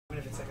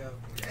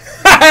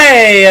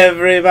Hey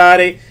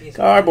everybody!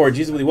 Cardboard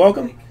Jesus with you.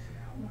 Welcome.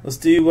 Let's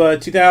do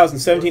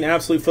 2017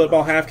 Absolute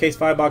Football Half Case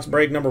 5-box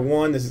break number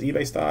 1. This is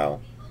eBay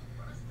style.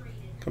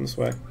 Come this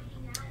way.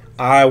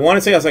 I want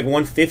to say that's like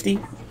 150,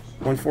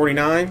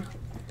 149.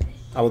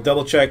 I will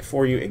double check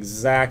for you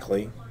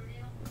exactly.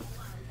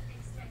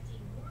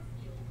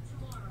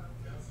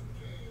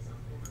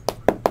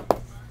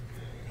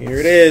 Here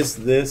it is.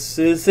 This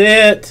is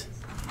it.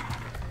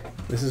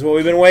 This is what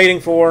we've been waiting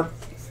for.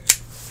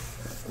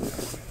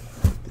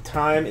 The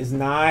time is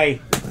nigh.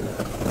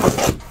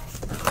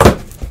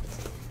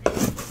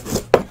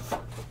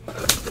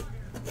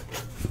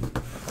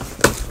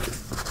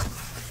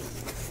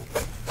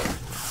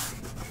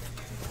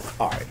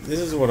 Alright, this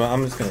is what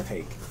I'm just going to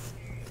take.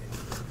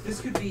 This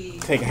could be...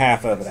 Take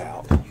half of it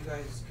out. You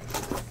guys...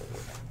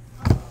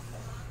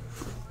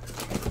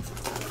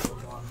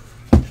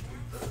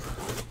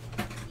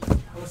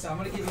 I'm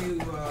going to give you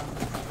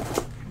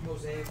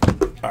mosaic.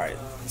 Alright,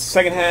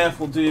 second half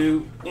we'll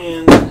do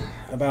in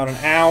about an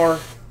hour.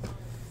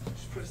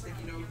 Just put a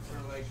sticky note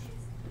for like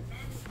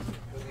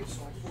what they've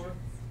sold for.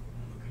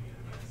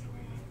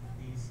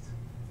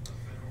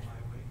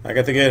 I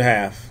got the good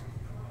half.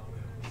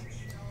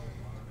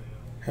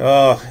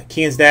 Oh,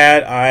 Kean's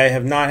dad, I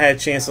have not had a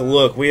chance to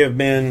look. We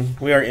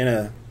are in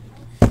a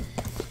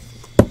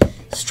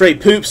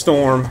straight poop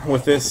storm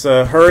with this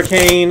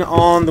hurricane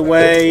on the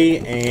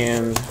way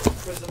and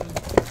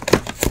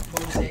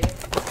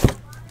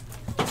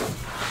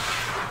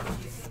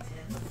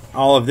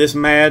all of this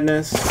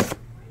madness.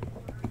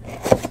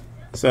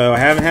 So I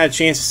haven't had a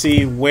chance to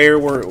see where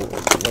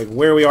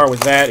we are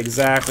with that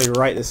exactly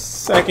right this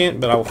second,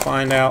 but I will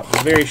find out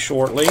very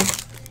shortly.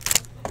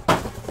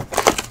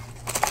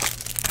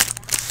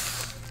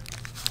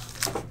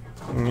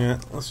 Yeah,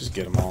 let's just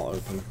get them all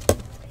open.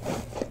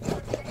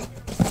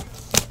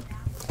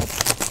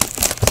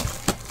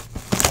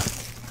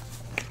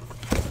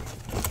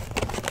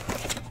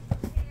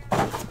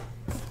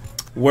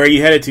 Where are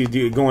you headed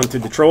to? Going to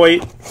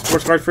Detroit?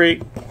 Sports Card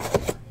Freak?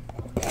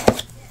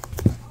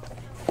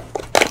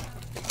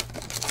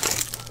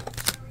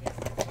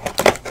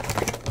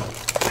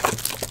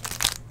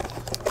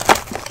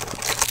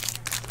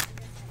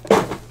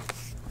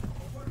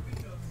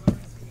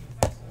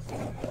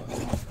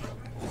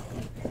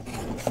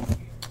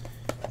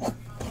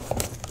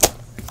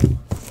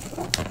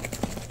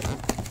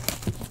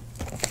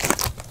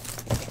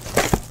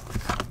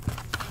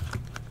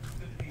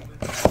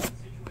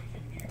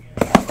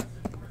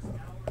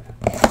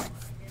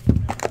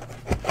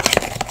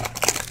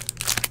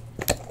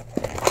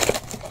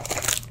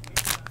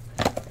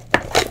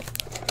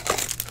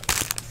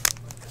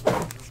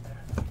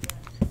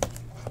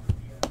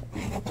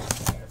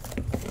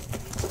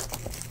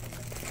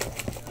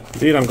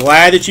 Dude, I'm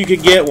glad that you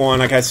could get one.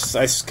 Like because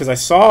I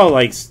saw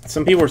like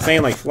some people were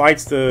saying like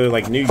flights to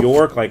like New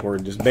York like were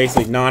just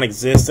basically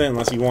non-existent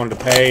unless you wanted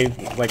to pay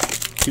like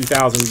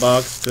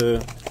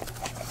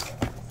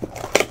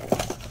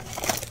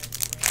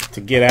 $2,000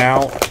 to get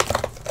out.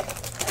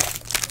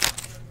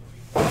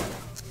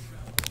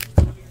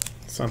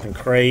 Something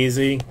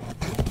crazy.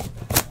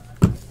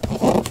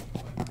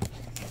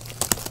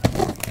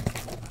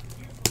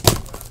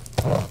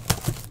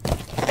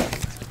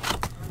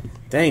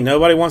 Dang,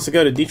 nobody wants to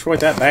go to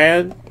Detroit that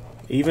bad,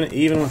 even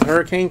with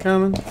hurricane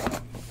coming.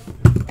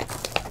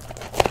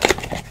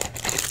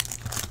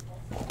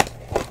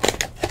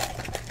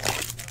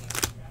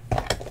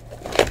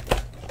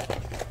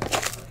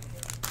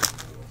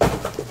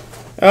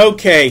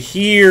 Okay,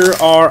 here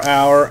are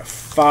our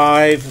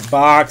 5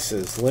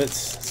 boxes. Let's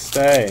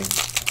stay.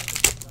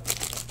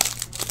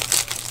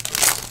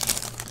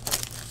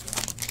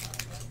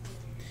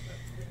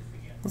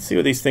 Let's see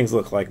what these things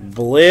look like.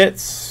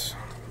 Blitz.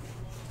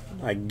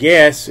 I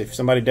guess if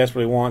somebody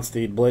desperately wants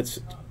the Blitz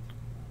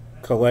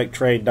collect,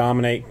 trade,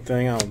 dominate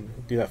thing, I'll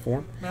do that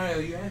for them.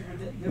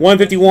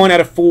 151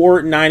 out of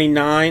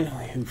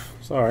 499.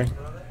 Sorry.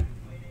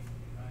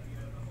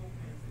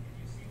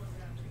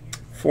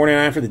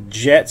 499 for the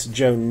Jets,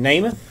 Joe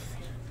Namath.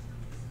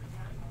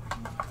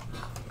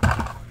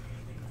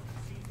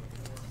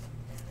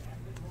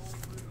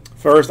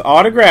 First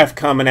autograph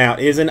coming out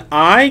is an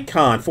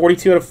icon.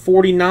 42 out of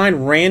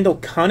 49, Randall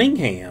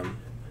Cunningham.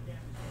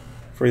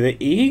 For the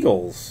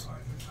Eagles.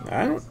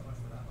 I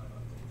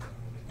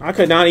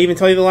could not even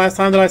tell you the last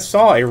time that I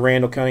saw a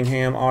Randall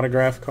Cunningham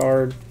autograph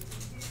card.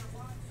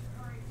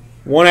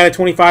 1 out of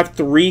 25,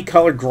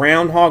 3-color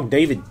Groundhog,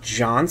 David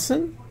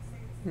Johnson.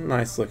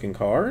 Nice looking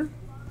card.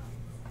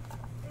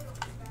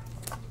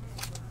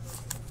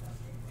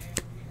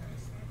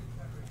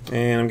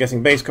 And I'm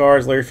guessing base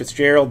cards, Larry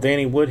Fitzgerald,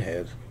 Danny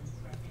Woodhead.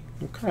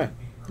 Okay.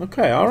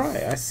 Okay, all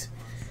right.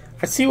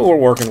 I see what we're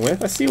working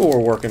with. I see what we're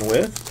working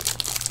with.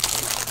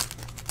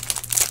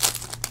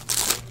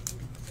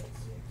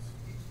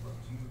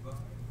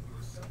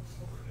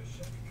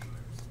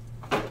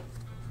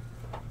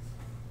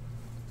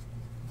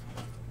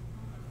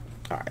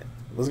 Alright,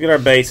 let's get our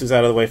bases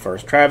out of the way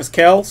first. Travis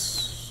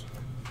Kelce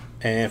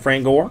and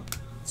Frank Gore.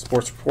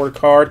 Sports Reporter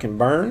card can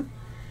burn.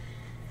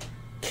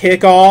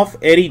 Kickoff,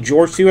 Eddie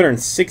George,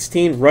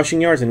 216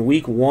 rushing yards in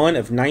week 1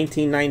 of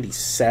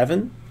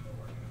 1997.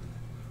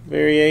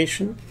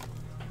 Variation.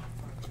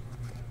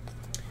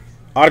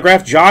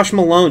 Autograph, Josh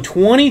Malone,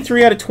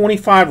 23 out of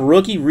 25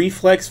 rookie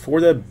reflex for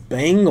the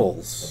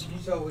Bengals. Can you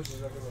tell which is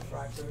like a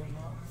refractor or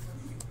not?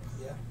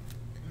 Yeah.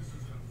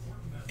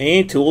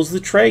 And tools of the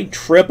trade,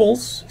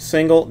 triples,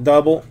 single,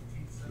 double.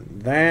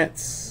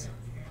 That's...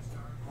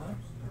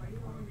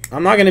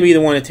 I'm not going to be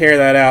the one to tear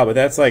that out, but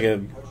that's like a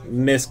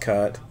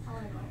miscut.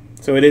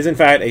 So it is, in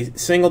fact, a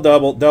single,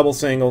 double, double,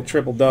 single,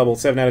 triple, double,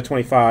 7 out of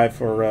 25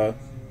 for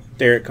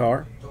Derek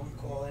Carr. Don't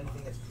call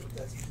anything that's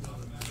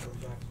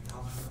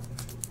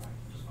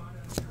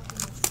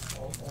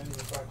only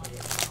refractor.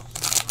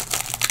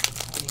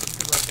 I mean, you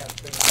can write that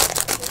thing,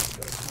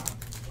 but it's not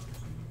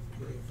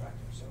really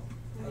refractor. So,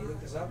 how you look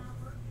this up?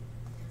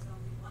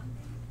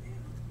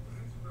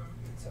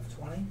 It's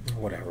F20.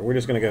 Whatever. We're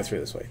just going to go through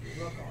this way.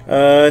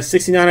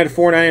 69 out of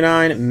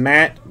 499,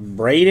 Matt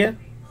Breida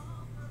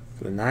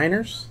for the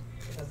Niners.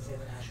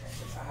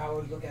 How I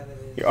would look at it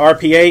is Your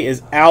RPA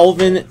is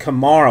Alvin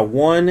Kamara,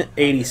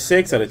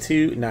 186 out of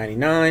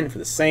 299 for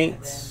the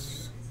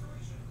Saints.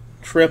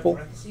 Triple.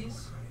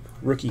 parentheses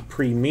Rookie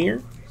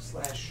Premier. /20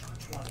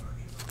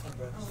 in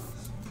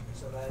parentheses.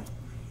 So that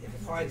if it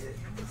finds it,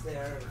 it's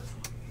there.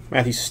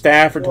 Matthew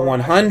Stafford to Or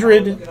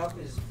 100. Look it up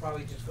is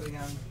probably just putting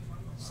on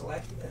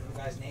select and the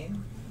guy's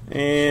name.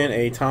 And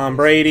a Tom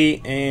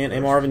Brady and a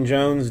Marvin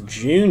Jones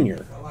Jr.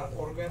 A lot of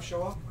autographs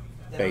show up.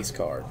 Then Base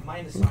card.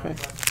 Minus Okay.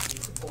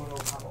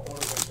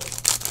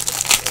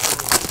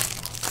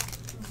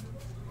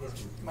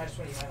 Minus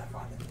 20, you might not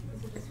find it.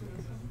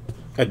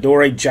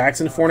 Adore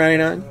Jackson to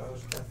 499.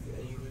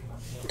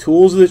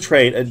 Tools of the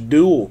trade, a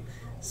dual,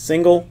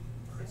 single,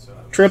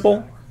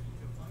 triple,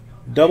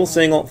 double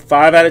single,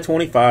 5 out of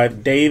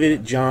 25,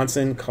 David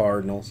Johnson,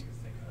 Cardinals.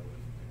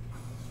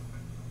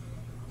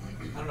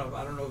 I don't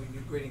know if you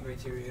do grading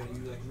criteria. Are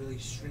you like really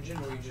stringent,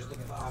 or are you just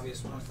looking for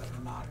obvious ones that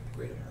are not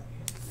gradable?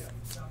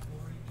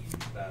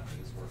 That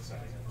is worth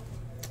saying.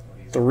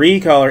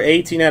 3-color,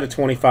 18 out of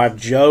 25,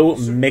 Joe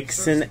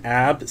Mixon,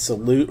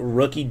 absolute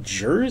rookie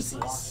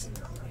jerseys.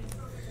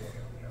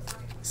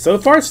 So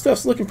far,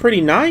 stuff's looking pretty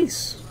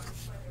nice.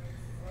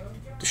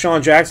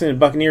 Deshaun Jackson in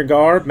Buccaneer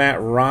garb,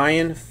 Matt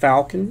Ryan,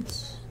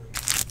 Falcons.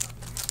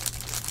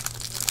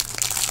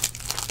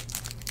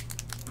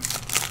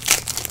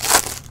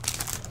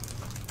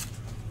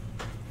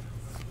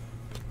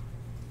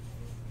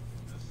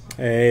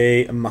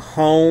 A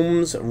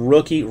Mahomes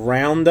rookie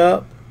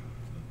roundup.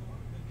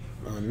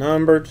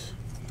 Unnumbered.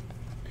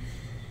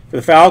 For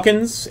the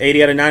Falcons,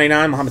 80 out of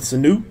 99, Mohamed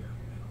Sanu.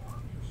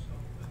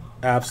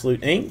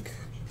 Absolute ink.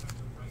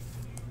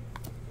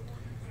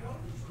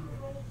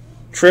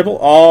 Triple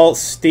all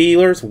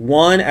Steelers,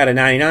 1 out of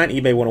 99,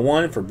 eBay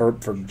 101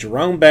 for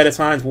Jerome Bettis,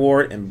 Hines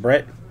Ward, and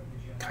Brett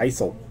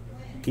Keisel.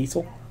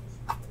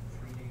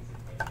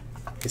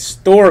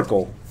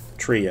 Historical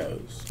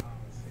trios.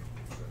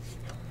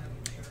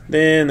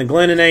 Then the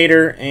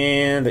Glenninator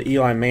and the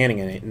Eli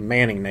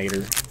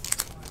Manningnator.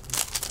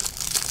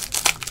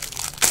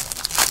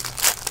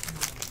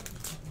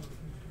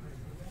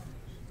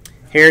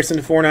 Harrison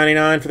to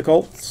 499 for the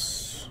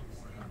Colts.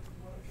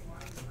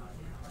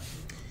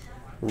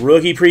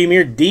 Rookie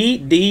Premier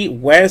D.D.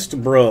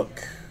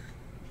 Westbrook.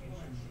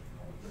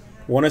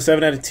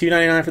 107 out of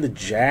 299 for the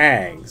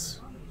Jags.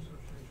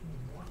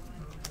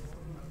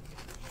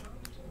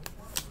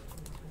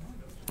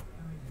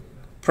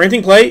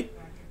 Printing plate.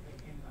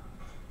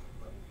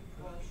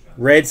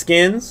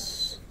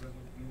 Redskins.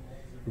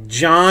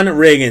 John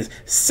Riggins.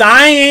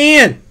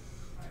 Cyan.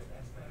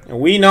 And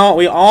we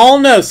all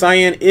know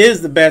Cyan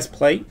is the best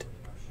plate.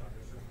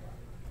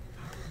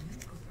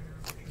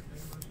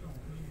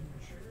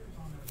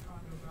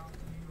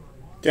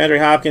 DeAndre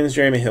Hopkins,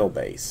 Jeremy Hill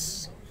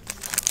base.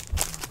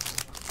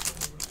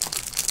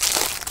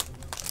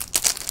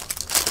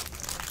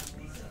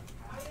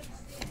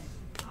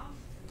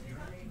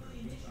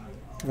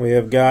 We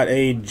have got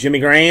a Jimmy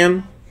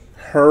Graham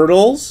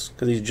hurdles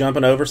because he's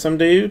jumping over some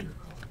dude.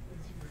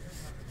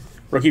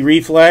 Rookie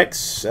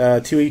reflex,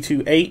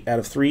 2/8 out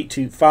of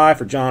 325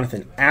 for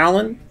Jonathan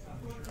Allen.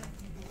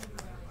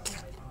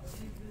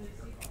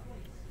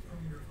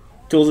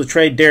 Tools of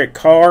trade, Derek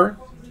Carr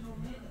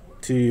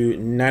to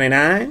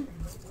 99.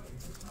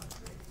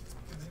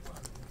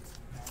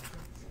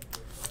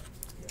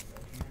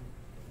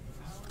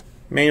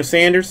 Emmanuel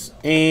Sanders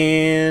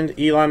and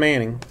Eli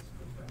Manning.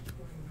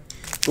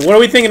 So what are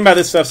we thinking about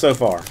this stuff so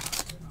far?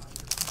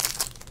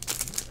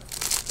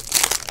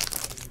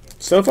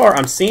 So far,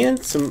 I'm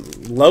seeing some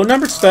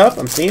low-numbered stuff.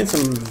 I'm seeing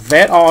some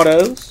vet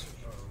autos.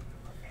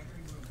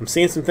 I'm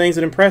seeing some things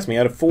that impress me.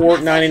 Out of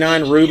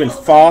 499, Reuben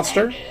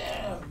Foster.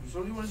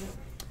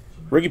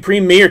 Rookie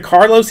Premier,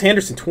 Carlos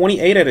Henderson,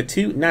 28 out of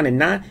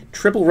 299.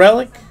 Triple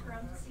relic,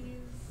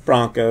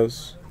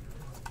 Broncos.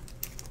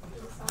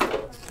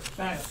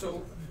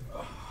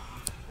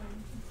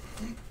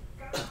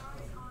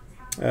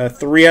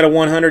 3 out of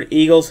 100,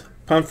 Eagles,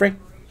 Pumphrey.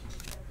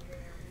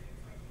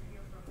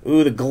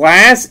 Ooh, the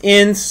glass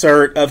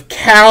insert of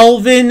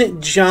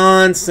Calvin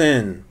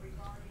Johnson.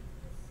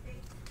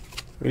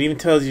 It even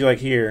tells you, like,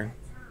 here.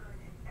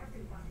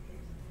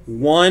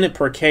 1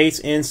 per case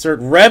insert.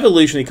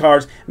 Revolutionary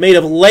cards made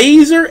of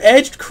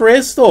laser-edged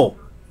crystal.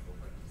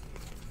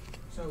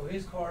 So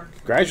his card.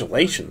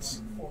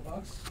 Congratulations.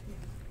 $4.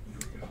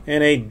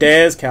 And a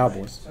Dez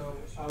Cowboys. So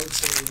I would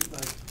say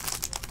like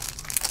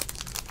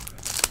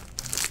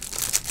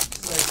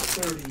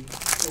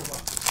 34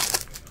 bucks.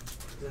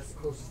 That's the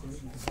closest thing you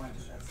can find.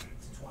 That's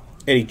 20.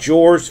 Eddie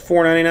George,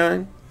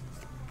 $4.99.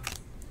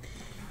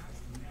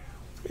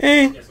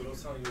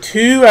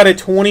 2 out of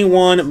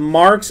 21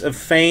 marks of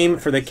fame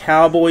for the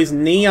Cowboys.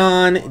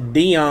 Neon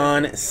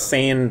Deion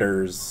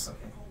Sanders.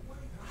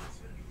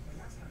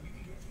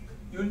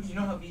 You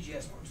know how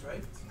BGS works,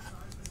 right?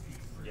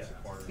 Yeah.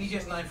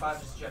 BGS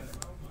 9.5 is general.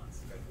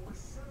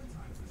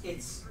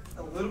 It's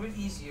a little bit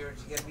easier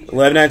to get BGS.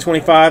 11 out of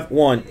 25.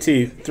 1,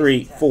 2,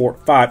 3, 4,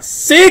 5,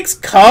 6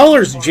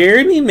 colors.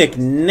 Jeremy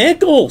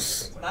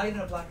McNichols. Not even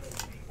a black label.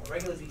 A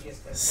regular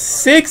BGS test.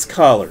 6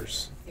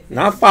 colors.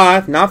 Not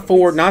 5, not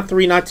 4, not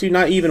 3, not 2,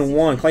 not even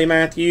 1. Clay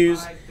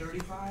Matthews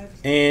 35,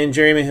 and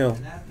Jeremy Hill.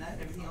 and that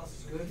everything else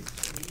is good.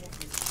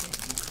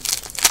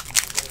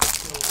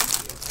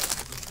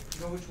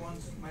 You know which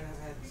ones might have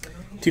had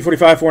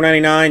 245,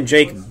 499.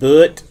 Jake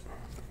Butt.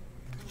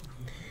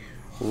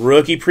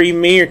 Rookie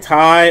Premier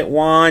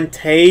Taiwan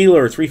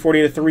Taylor,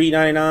 340 to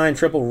 399.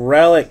 Triple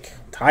Relic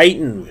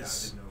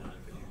Titans.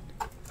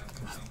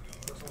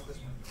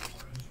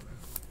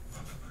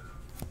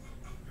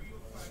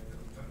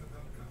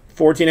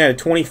 14 out of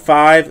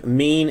 25,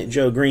 Mean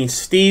Joe Green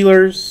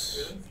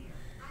Steelers.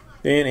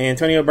 Then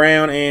Antonio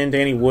Brown and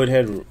Danny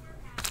Woodhead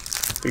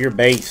for your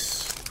base.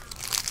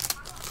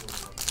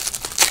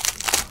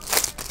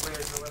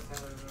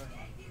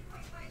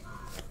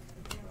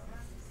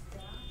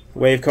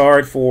 Wave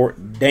card for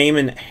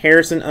Damon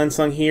Harrison,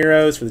 Unsung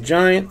Heroes for the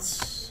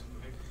Giants.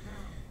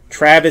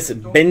 Travis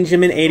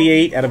Benjamin,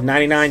 88 out of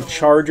 99,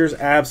 Chargers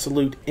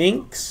Absolute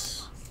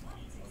Inks.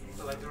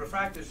 So like the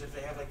refractors, if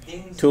they have like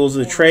dings. Tools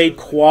of the Trade,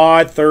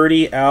 Quad,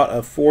 30 out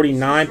of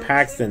 49,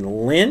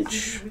 Paxton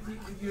Lynch.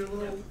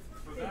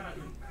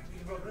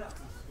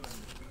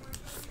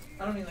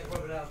 I don't mean like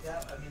rub it out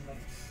that. I mean like,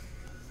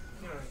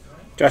 you know,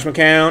 right? Josh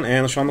McCown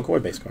and LaShawn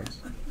McCoy base cards.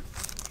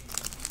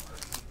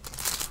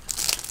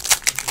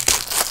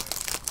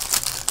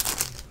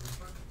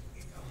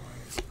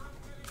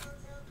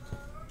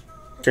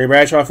 Terry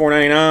Bradshaw,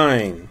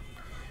 $4.99.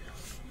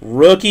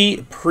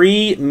 Rookie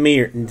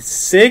Premier,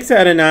 6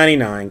 out of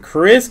 99.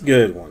 Chris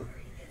Goodwin.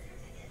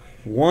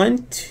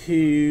 1,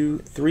 2,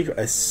 3,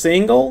 a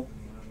single,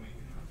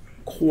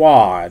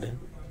 quad,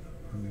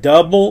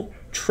 double,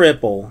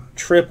 triple,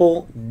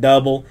 triple,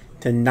 double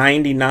to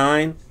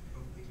 99.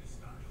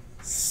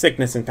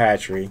 Sickness and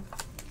Patry.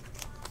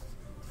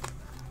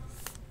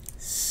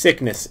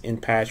 Sickness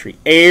in Patry.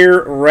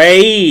 Air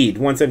Raid,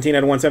 117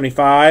 out of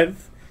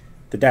 175.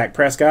 The Dak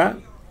Prescott.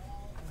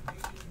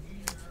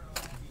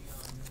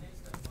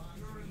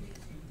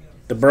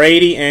 The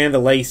Brady and the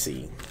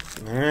Lacey.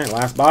 All right,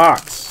 last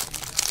box.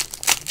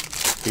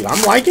 Dude,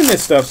 I'm liking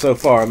this stuff so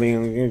far. I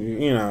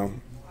mean, you know,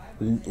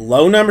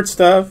 low-numbered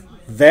stuff,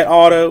 vet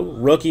auto,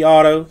 rookie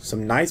auto,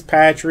 some nice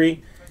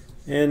Patry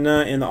in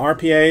the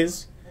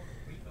RPAs.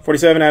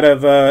 47 out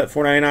of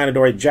 499,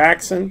 Adoree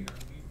Jackson.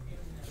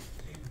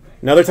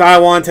 Another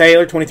Taiwan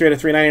Taylor, 23 out of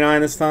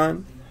 399 this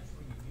time.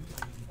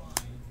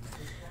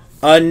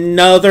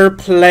 Another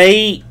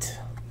plate.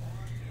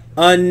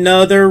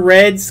 Another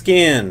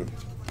Redskin.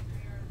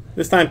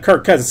 This time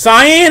Kirk Cousins.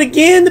 Cyan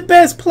again, the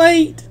best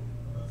plate.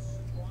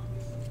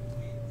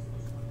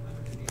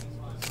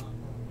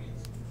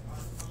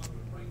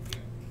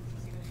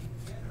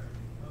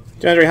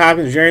 DeAndre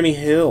Hopkins, Jeremy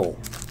Hill.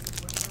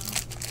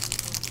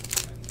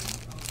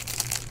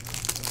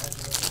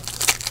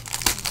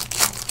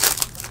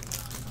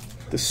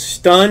 The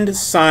stunned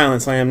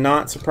silence. I am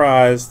not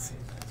surprised.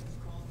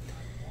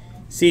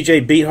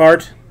 CJ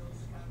Beathard,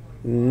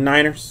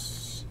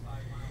 Niners.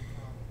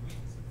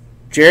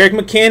 Jerick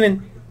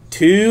McKinnon,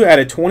 2 out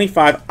of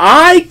 25.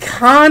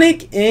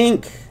 Iconic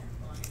ink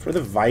for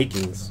the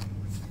Vikings.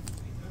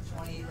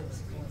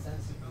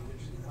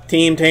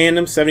 Team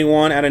Tandem,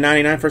 71 out of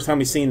 99. First time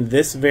we've seen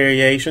this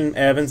variation.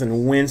 Evans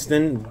and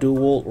Winston,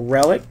 dual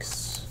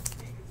relics.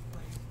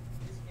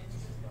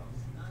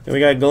 Then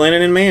we got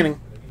Glennon and Manning.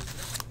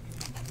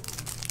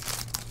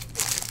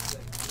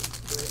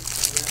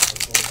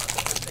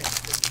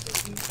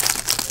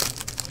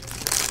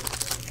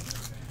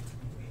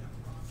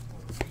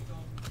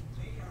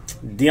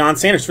 Deion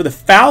Sanders for the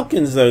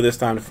Falcons, though, this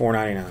time to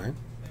 $4.99.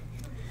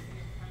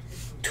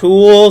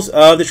 Tools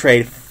of the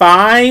Trade,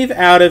 5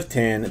 out of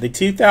 10. The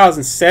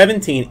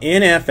 2017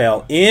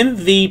 NFL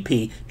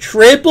MVP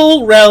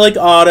triple relic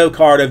auto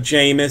card of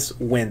Jameis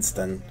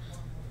Winston.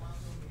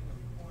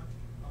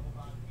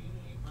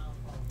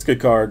 It's a good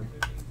card.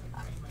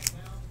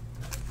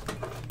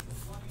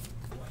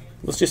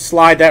 Let's just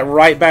slide that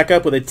right back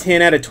up with a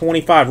 10 out of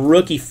 25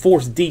 rookie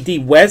force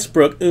DD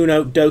Westbrook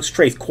Uno Dos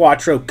Tres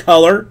Cuatro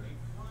color.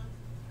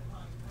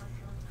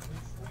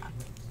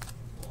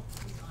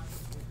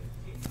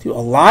 Dude, a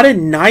lot of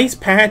nice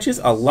patches,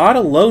 a lot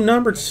of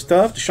low-numbered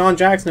stuff. Deshaun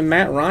Jackson and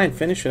Matt Ryan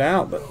finish it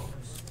out, but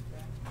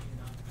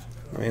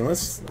I mean,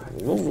 let's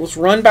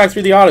run back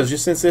through the autos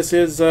just since this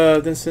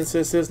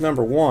is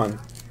number 1.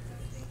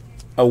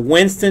 A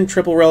Winston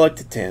triple relic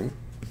to 10.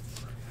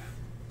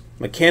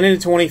 McKinnon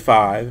to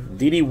 25.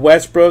 D.D.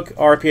 Westbrook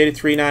RPA to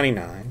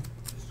 399.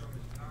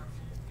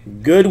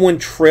 Goodwin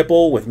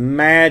triple with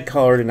mad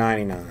color to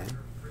 99.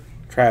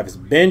 Travis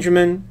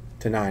Benjamin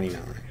to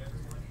 99.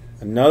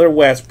 Another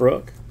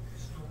Westbrook.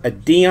 A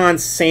Deion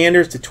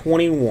Sanders to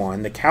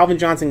 21. The Calvin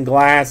Johnson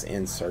glass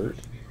insert.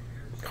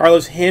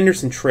 Carlos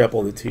Henderson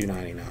triple to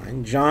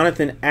 299.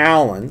 Jonathan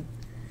Allen.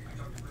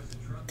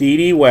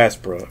 D.D.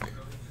 Westbrook.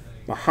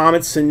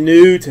 Mohamed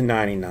Sanu to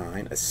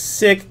 99. A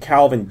sick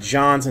Calvin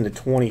Johnson to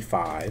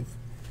 25.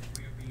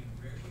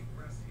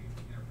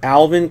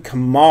 Alvin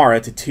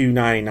Kamara to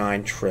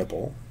 299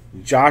 triple.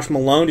 Josh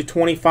Malone to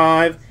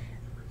 25.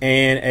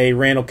 And a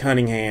Randall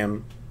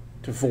Cunningham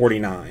to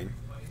 49.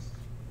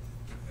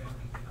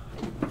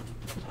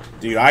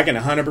 Dude, I can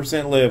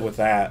 100% live with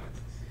that.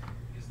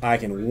 I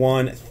can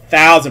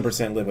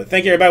 1,000% live with it.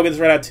 Thank you, everybody. We'll get this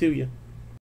right out to you.